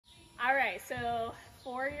All right, so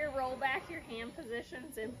for your rollback, your hand position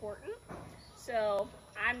is important. So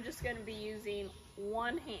I'm just gonna be using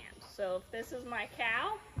one hand. So if this is my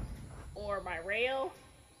cow or my rail,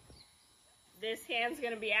 this hand's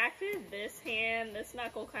gonna be active. This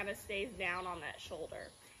knuckle kind of stays down on that shoulder.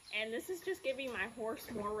 And this is just giving my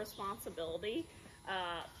horse more responsibility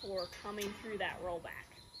for coming through that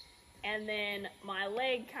rollback. And then my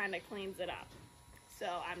leg kind of cleans it up.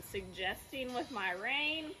 So I'm suggesting with my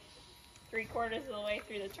rein, 3/4 of the way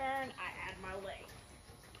through the turn, I add my leg.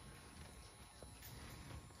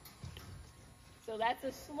 So that's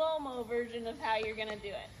a slow-mo version of how you're gonna do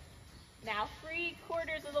it. Now,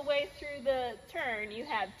 3/4 of the way through the turn, you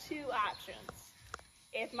have two options.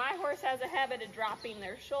 If my horse has a habit of dropping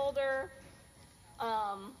their shoulder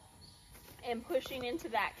and pushing into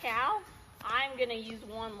that cow, I'm gonna use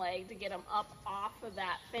one leg to get them up off of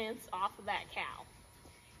that fence, off of that cow.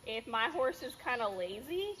 If my horse is kind of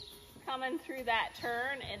lazy coming through that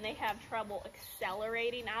turn and they have trouble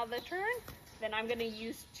accelerating out of the turn, then I'm gonna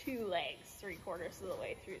use two legs 3/4 of the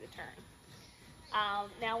way through the turn.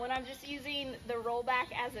 Now when I'm just using the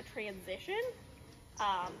rollback as a transition,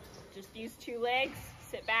 just use two legs,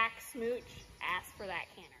 sit back, smooch, ask for that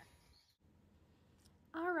canter.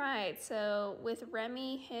 All right, so with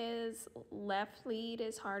Remy, his left lead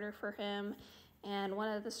is harder for him. And one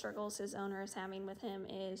of the struggles his owner is having with him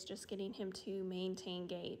is just getting him to maintain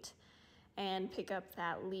gait and pick up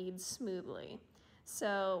that lead smoothly.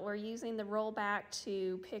 So we're using the rollback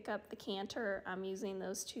to pick up the canter. I'm using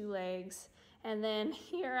those two legs. And then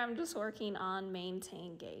here I'm just working on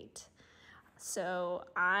maintain gait. So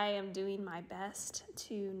I am doing my best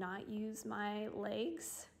to not use my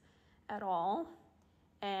legs at all.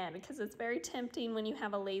 And because it's very tempting when you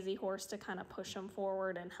have a lazy horse to kind of push them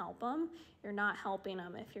forward and help them, you're not helping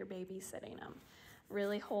them if you're babysitting them.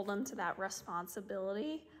 Really hold them to that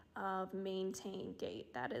responsibility of maintain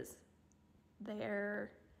gait. That is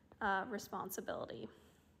their responsibility.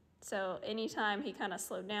 So anytime he kind of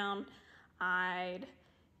slowed down,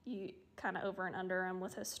 you kind of over and under him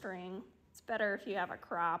with a string. It's better if you have a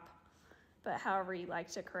crop, but however you like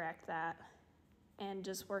to correct that. And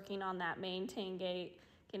just working on that maintain gait,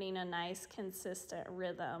 getting a nice consistent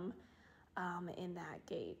rhythm in that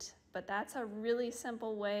gait. But that's a really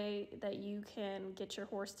simple way that you can get your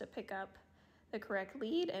horse to pick up the correct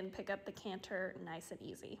lead and pick up the canter nice and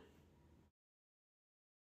easy.